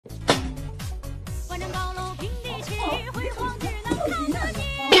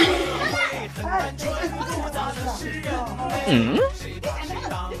嗯。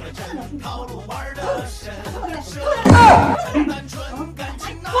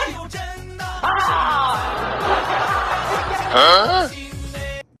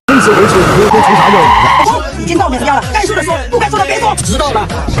这次回去你会出啥任务？已经到我们家了，该说的说，不该说的别说。知道了。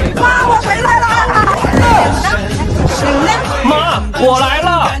妈，我回来了。谁呢？妈，我来了。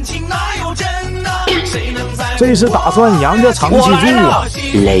这是打算娘家长期住啊？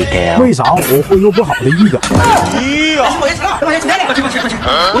为啥我会有不好的预感？哎呀！快去，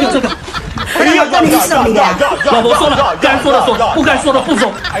我有这个。哎呀，关你屁事了，你！老婆说了，该说的说，不该说的不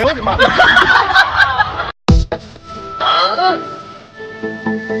说。哎呦我的妈！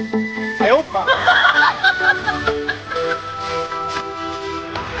哎呦我的妈！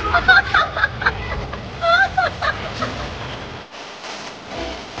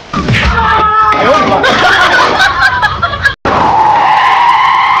哎呦我的妈！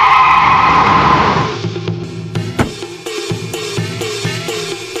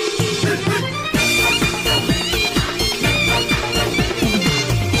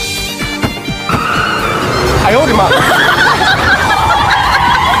哎呦我的妈！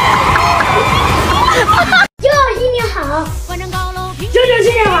舅新年好，舅舅新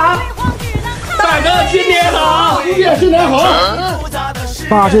年好，大哥新年好，姑爷新年好。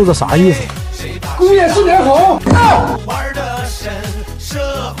大舅子啥意思？姑爷新年好。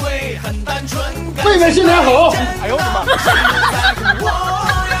妹妹新年好。哎呦我的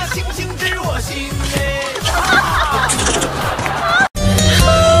妈！